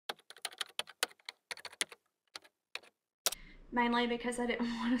mainly because I didn't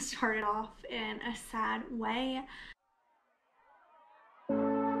want to start it off in a sad way.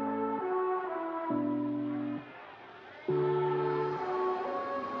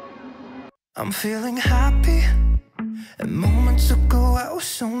 I'm feeling happy, and moments ago I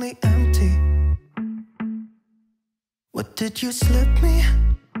was only empty. What did you slip me?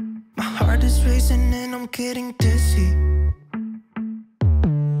 My heart is racing and I'm getting dizzy.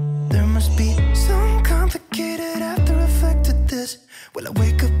 There must be some complicated after effect of this. Will I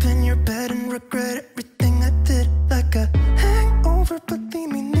wake up in your bed and regret everything I did? Like a hangover, but leave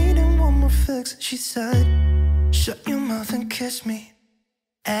me needing one more fix. She said, shut your mouth and kiss me.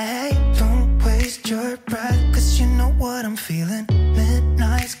 Hey, don't waste your breath, cause you know what I'm feeling.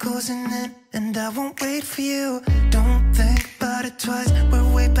 Midnight's closing in, and I won't wait for you. Don't think about it twice, we're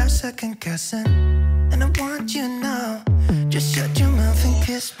way past second guessing. And I want you now, just shut your mouth and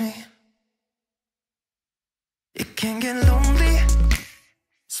kiss me. It can get lonely,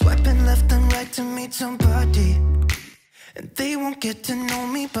 swiping left and right to meet somebody. And they won't get to know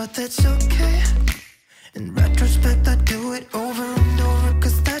me, but that's okay. In retrospect, I do it over and over,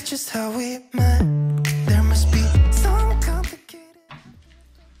 cause that's just how we met. There must be some complicated.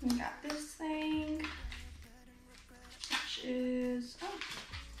 We got this thing, which is,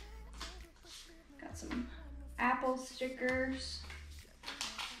 got some Apple stickers.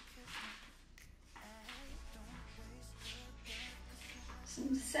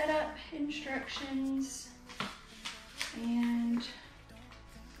 Some setup instructions, and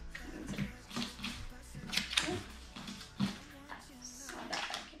slide that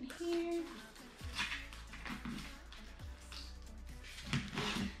back in here.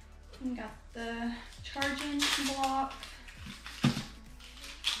 We got the charging block.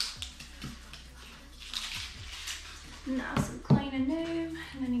 Nice and clean and new.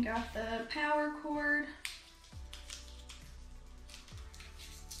 And then you got the power cord.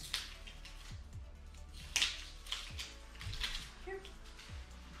 Here.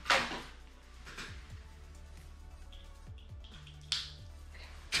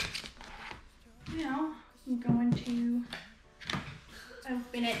 Now I'm going to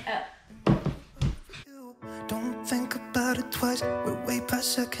open it up. Don't think about it twice, we're way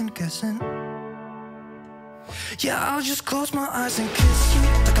past second guessing. Yeah, I'll just close my eyes and kiss you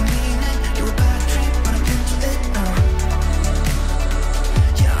like I mean it. You're a bad dream, but I'm into it now.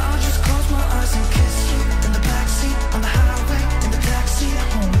 Yeah, I'll just close my eyes and kiss you in the backseat, on the highway, in the taxi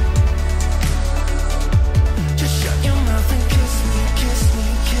home. Just shut your mouth and kiss me, kiss me,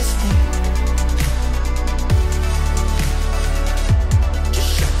 kiss me. Just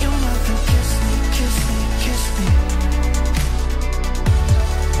shut your mouth and kiss me, kiss me, kiss me.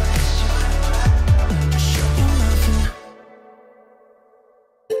 Shut your mouth and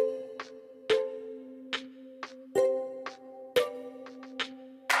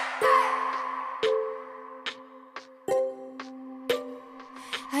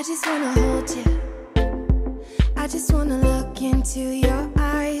I just wanna hold you. I just wanna look into your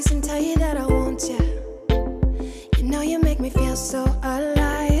eyes and tell you that I want you. You know you make me feel so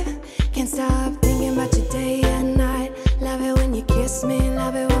alive. Can't stop thinking about you day and night. Love it when you kiss me,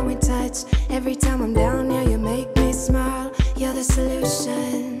 love it when we touch. Every time I'm down here, you make me smile. You're the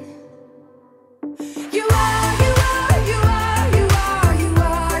solution. You are, you are, you are, you are, you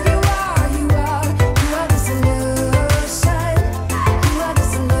are, you are, you are. You are the solution. You are the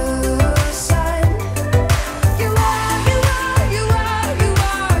solution. You are, you are, you are, you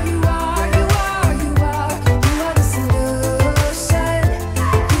are, you are, you are, you are. You are the solution.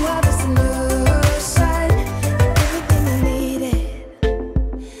 You are the solution. Everything I needed.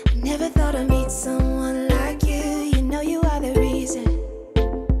 I never thought I'd meet someone like you. You know you are the reason.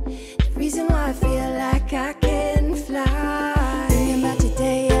 The reason why I feel like I can fly. Thinking about you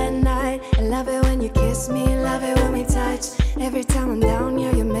day and night. I love it when you kiss me, love it when we touch. Every time I'm down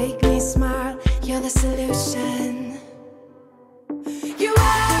here, you make me smile. You're the solution. You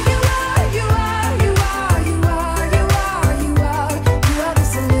are, you are, you are, you are, you are, you are, you are. You are the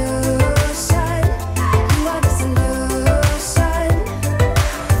solution. You are the solution.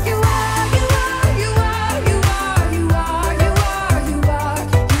 You are, you are, you are, you are, you are, you are, you are.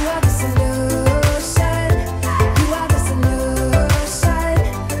 You are the solution. You are the solution.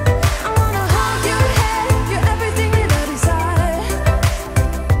 I wanna hold your head. You're everything that I desire.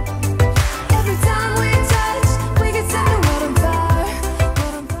 Every time we touch,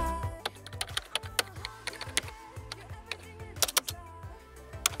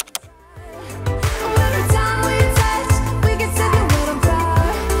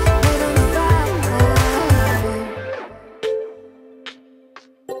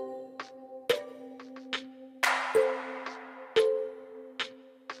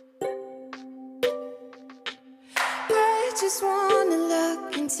 just wanna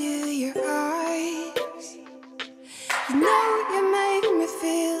look into your eyes. You know you make me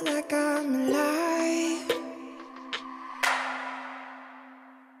feel like I'm alive.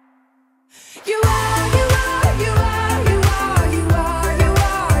 You are, you are, you are, you are, you are, you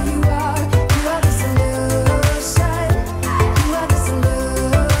are, you are. You are the solution. You are the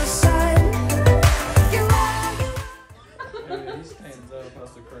solution. You are, you are. Yeah, he stands up.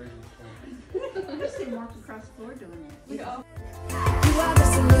 That's the craziest one. I see Mark across the floor doing it. You are the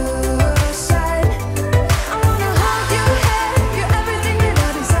solution. I wanna hold your hand. You're everything that I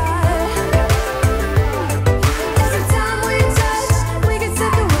desire. Every time we touch, we can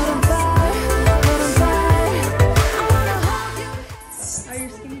set the world on fire. World on fire. I wanna hold your hand. Oh,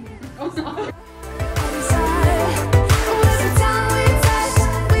 you're skinny. Inside. Oh, every time we touch,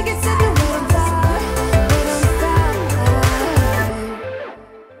 we can set the world on fire. World on fire.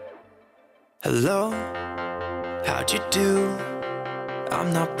 Hello, how'd you do?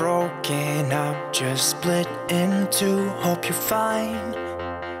 I'm not broken, I'm just split in two. Hope you're fine,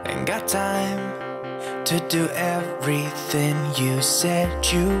 ain't got time to do everything you said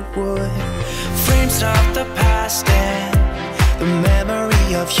you would. Frames of the past and the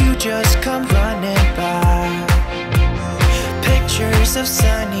memory of you just come running by. Pictures of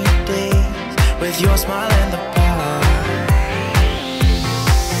sunny days with your smile in the bar.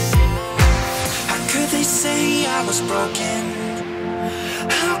 How could they say I was broken?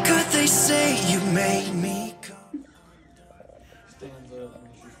 How could they say you made me come? Stands up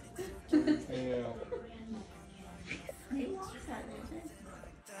and she's yeah. He walks out there.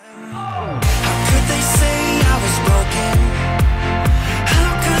 How could they say I was broken?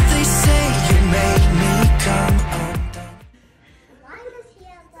 How could they say you made me come undone? Why does he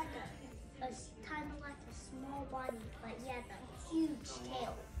have like a kind of like a small body, but he has a huge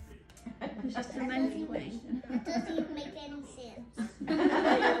tail? It's just a monkey wing. It doesn't even make any sense. It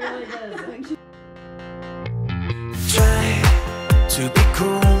really does. Try to be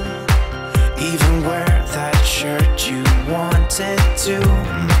cool, even wear that shirt you wanted to.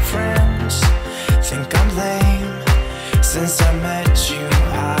 My friends think I'm lame. Since I met you,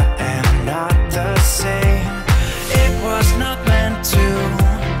 I am not the same. It was not meant to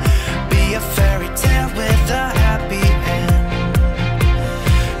be a fairy tale with a happy end.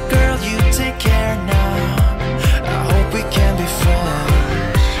 Girl, you take care now. I hope we can be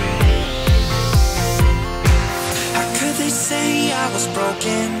friends. How could they say I was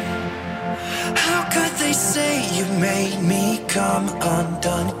broken? How could they say you made me come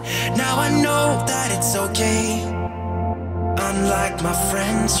undone? Now I know that it's okay. Unlike my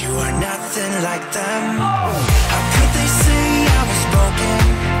friends, you are nothing like them. How could they say I was broken?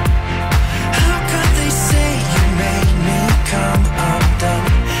 How could they say you made me come undone?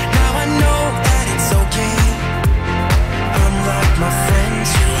 Now I know that it's okay. Unlike my friends,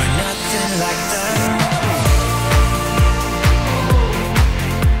 you are nothing like them.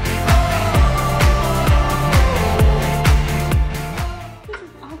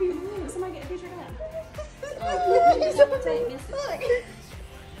 I'll be rude. Somebody get a picture of that.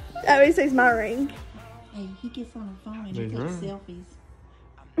 Oh, he sees my ring. Hey, he gets on the phone and he Big takes ring. selfies.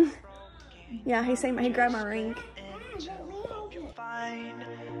 Yeah, he grabbed my ring. Fine,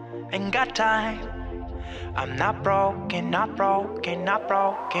 ain't got time. I'm not broken, not broken, not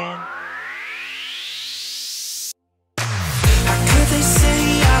broken. How could they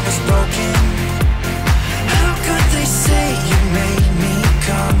say I was broken? How could they say you made me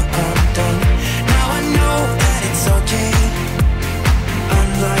come undone? Now I know that it's okay.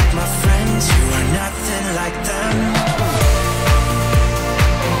 Unlike my friends, you are nothing like them.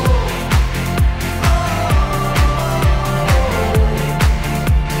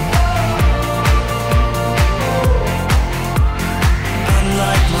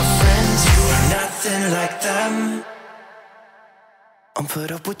 Like them. I'll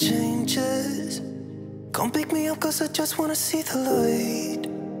put up with changes. Come pick me up cause I just wanna see the light.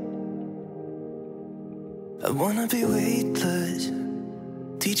 I wanna be weightless.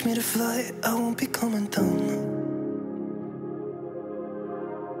 Teach me to fly, I won't be coming down.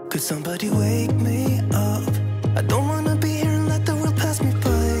 Could somebody wake me up? I don't wanna be here and let the world pass me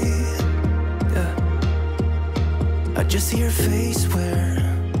by. Yeah. I just see her face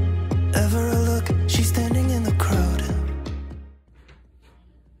wherever I look, she's standing in the crowd.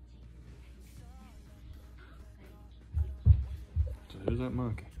 So who's that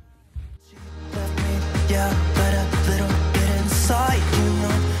monkey? Yeah, but a little bit inside, you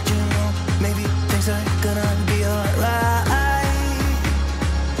know, maybe things are gonna be alright.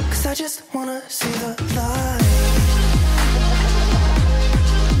 Cause I just wanna see the light.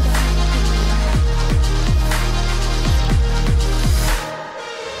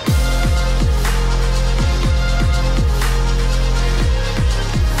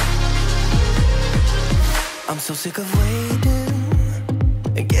 I'm so sick of waiting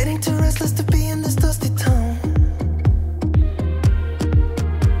and getting too restless to be in this dusty town.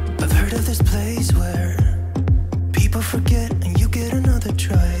 I've heard of this place where people forget and you get another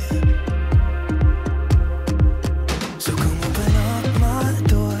try. So come open up my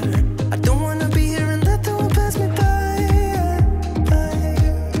door. I don't wanna be here and let the world pass me by.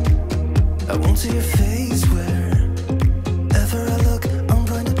 I won't see your face wherever I look. I'm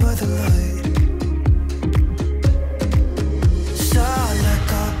blinded by the light. So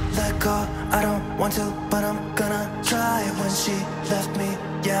let go, I don't want to, but I'm gonna try. When she left me,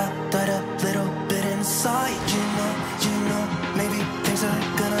 yeah, died a little bit inside. You know, maybe things are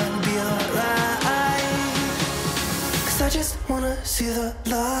gonna be alright. 'Cause I just wanna see the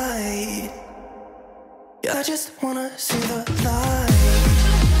light. Yeah, I just wanna see the light.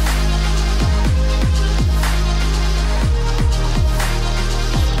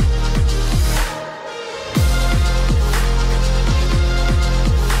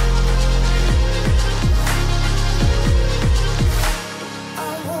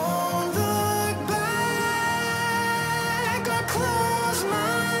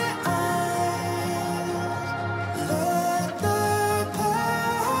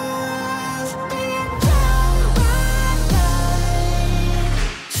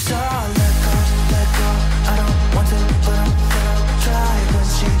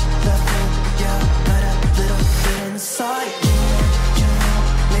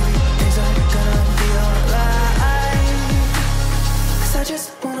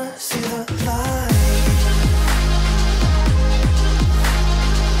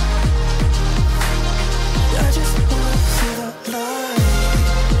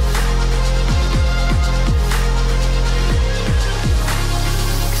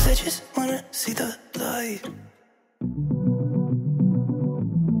 See the light.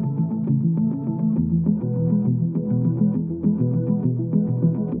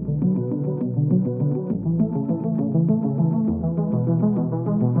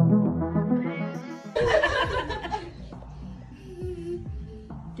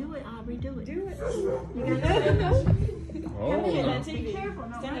 Do it, Aubrey, do it. Do it. You gotta do it. Oh. Come here, be careful.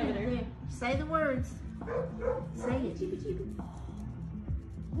 No, Stand over there. Say the words. Say it.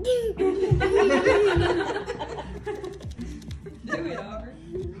 Do it, Aubrey.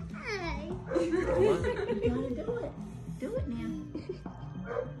 You gotta do it. Do it now.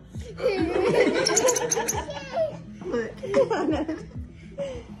 Look.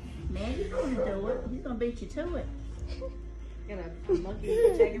 Now you're gonna do it. He's gonna beat you to it. Gonna monkey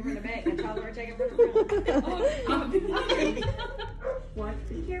take it from the back and toddler take it from the front. Watch,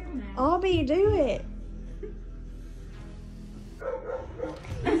 be careful now. Aubrey, do it.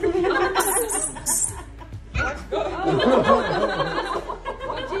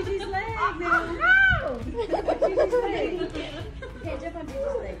 Watch Gigi's leg now. No! Watch Gigi's leg. You can't jump on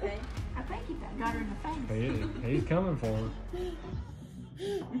Gigi's leg, okay? I think he got her in the face. He's coming for her.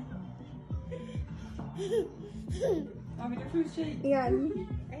 I'm in your food cheek. Yeah.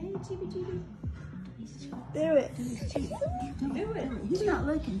 Hey, Chibi Chibi. Do it. Do it. He's not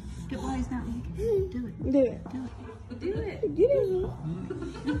looking. Good boy, he's not looking. Do it. Do it. Do it. Do it. Get it.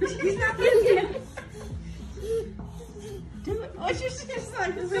 He's not looking. Do it. Oh, she's just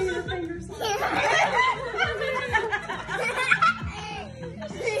like moving her fingers. I'm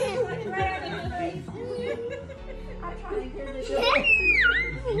trying to hear this.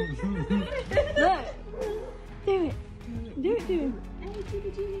 Look. Do it. Do it, do it. Hey, Chibi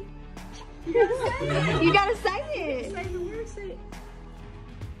Chibi. You gotta say it. Say the word, say it.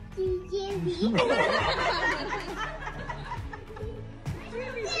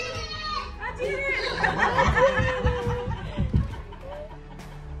 I did it!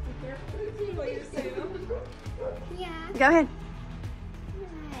 Go ahead.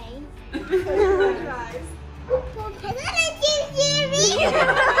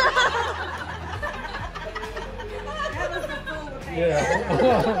 Yeah.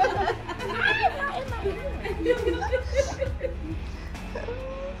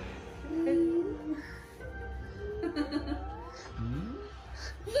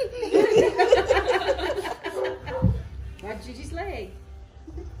 Watch Gigi's leg.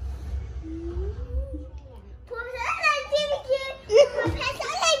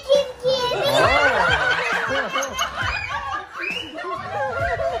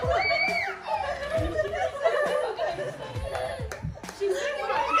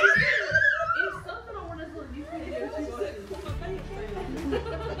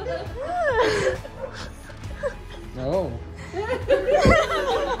 Oh.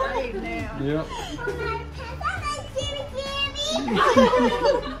 Yep.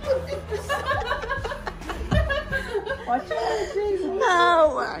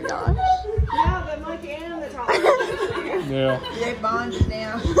 Oh my gosh. Yeah, the monkey and the top. Yeah. They bonded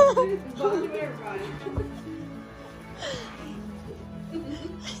now. Bond to everybody.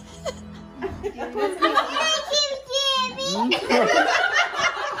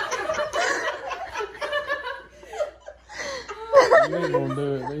 You ain't gonna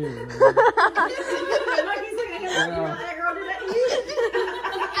do it either. The monkey's looking at him like, that girl did that to you.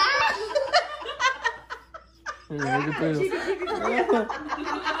 Here, look at this.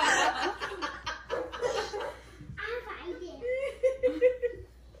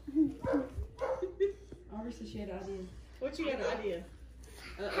 Aubrey said she had an idea. What you got an idea?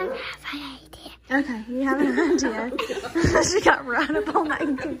 Okay, you have an idea. She got right up on that.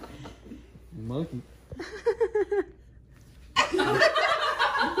 Monkey. Did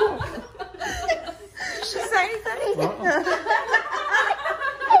she say anything?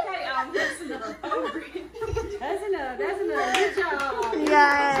 Okay, that's enough. Aubrey. That's enough. That's enough. Good job.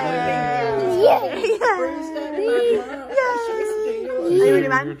 Yay!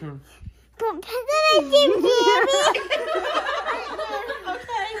 Your turn.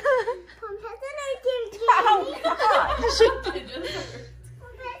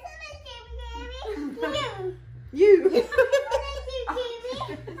 You.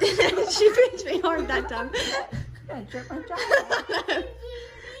 She pinched me hard that time.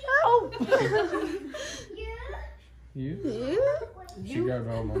 Oh. You? She got it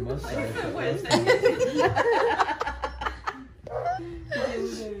on my mustache.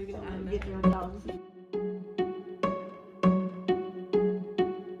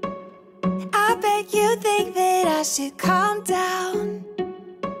 I bet you think that I should calm down,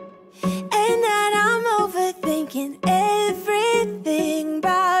 and that I'm overthinking everything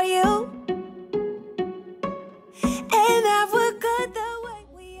about you, and that we're good the way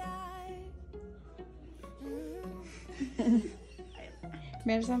we are.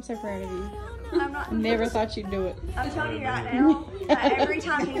 Meredith, I'm so proud of you. I'm not. Never thought you'd do it. I'm telling you right now that every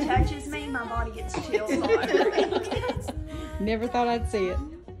time he touches me, my body gets chills all over me. Never thought I'd see it.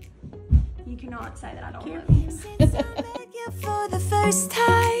 You cannot say that I don't love you. Since I met you for the first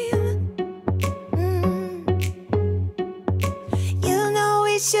time, you know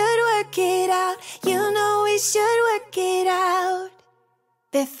we should work it out. You know we should work it out.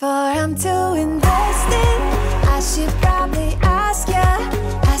 Before I'm too invested, I should probably ask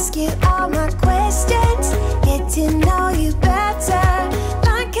you all my questions, get to know you better.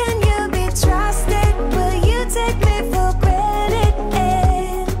 Like, can you be trusted? Will you take me for granted?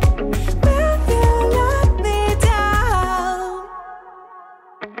 And will you let me down?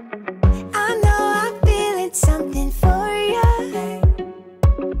 I know I'm feeling something for you.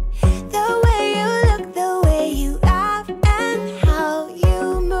 The way you look, the way you laugh, and how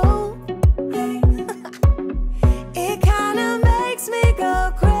you move. It kinda makes me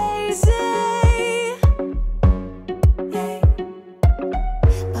go crazy.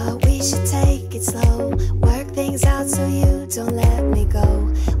 But we should take it slow, work things out so you don't let me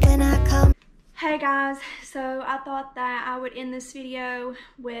go. When I come. Hey guys, so I thought that I would end this video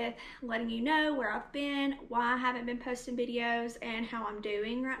with letting you know where I've been, why I haven't been posting videos, and how I'm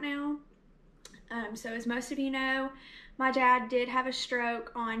doing right now. So as most of you know, my dad did have a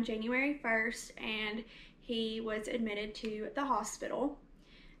stroke on January 1st and he was admitted to the hospital.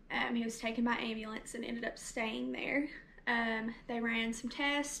 He was taken by ambulance and ended up staying there. They ran some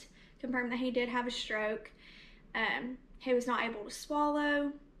tests, confirmed that he did have a stroke. He was not able to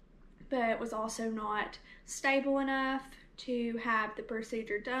swallow, but was also not stable enough to have the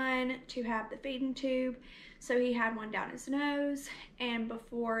procedure done, to have the feeding tube. So he had one down his nose, and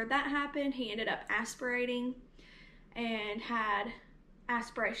before that happened, he ended up aspirating and had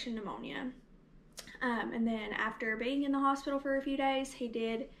aspiration pneumonia. And then after being in the hospital for a few days, he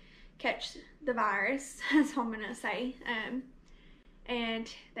did catch the virus, that's all I'm gonna say. And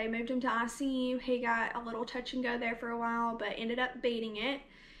they moved him to ICU. He got a little touch and go there for a while, but ended up beating it.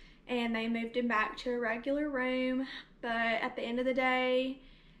 And they moved him back to a regular room. But at the end of the day,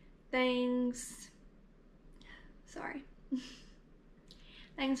 things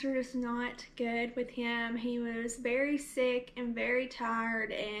were just not good with him. He was very sick and very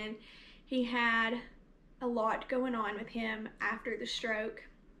tired, and he had a lot going on with him after the stroke.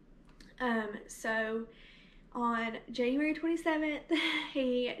 So on January 27th,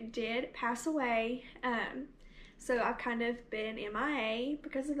 he did pass away. So I've kind of been MIA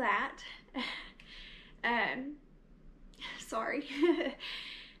because of that. Sorry.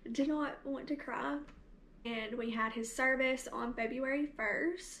 Did not want to cry. And we had his service on February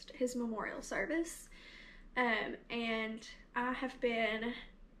 1st, his memorial service. And I have been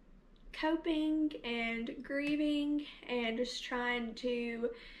coping and grieving and just trying to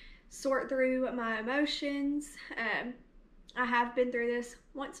sort through my emotions. I have been through this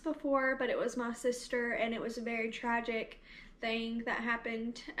once before, but it was my sister, and it was a very tragic thing that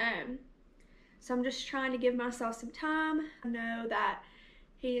happened. So I'm just trying to give myself some time. I know that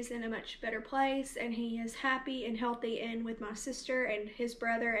he is in a much better place, and he is happy and healthy and with my sister and his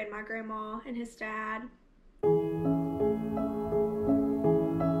brother and my grandma and his dad.